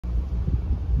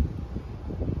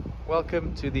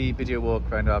Welcome to the video walk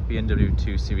around our BMW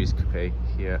 2 Series Coupe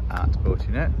here at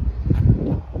Autonet.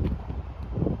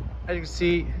 As you can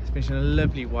see, it's finished in a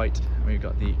lovely white, and we've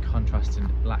got the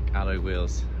contrasting black alloy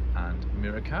wheels and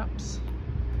mirror caps.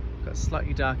 We've got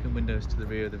slightly darkened windows to the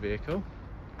rear of the vehicle.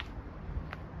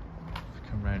 If we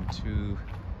come round to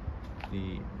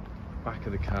the back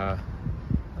of the car,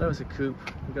 although it's a coupe,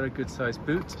 we've got a good sized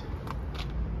boot.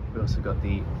 We've also got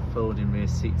the folding rear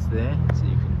seats there, so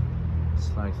you can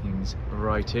slide things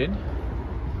right in.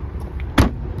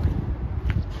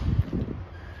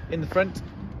 In the front,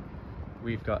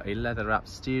 we've got a leather wrapped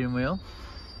steering wheel.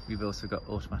 We've also got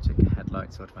automatic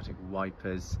headlights, automatic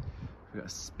wipers. We've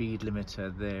got a speed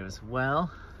limiter there as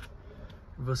well.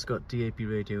 We've also got DAB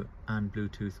radio and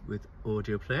Bluetooth with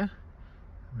audio player.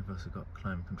 And we've also got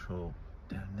climate control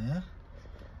down there.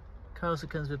 Car also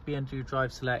comes with BMW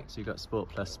Drive Select, so you've got Sport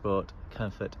Plus Sport,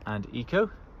 Comfort and Eco.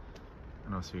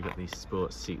 And also you've got these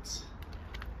sports seats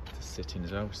to sit in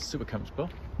as well, super comfortable.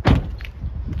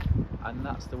 And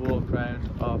that's the walk around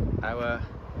of our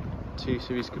 2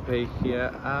 Series Coupe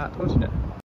here at Autonet.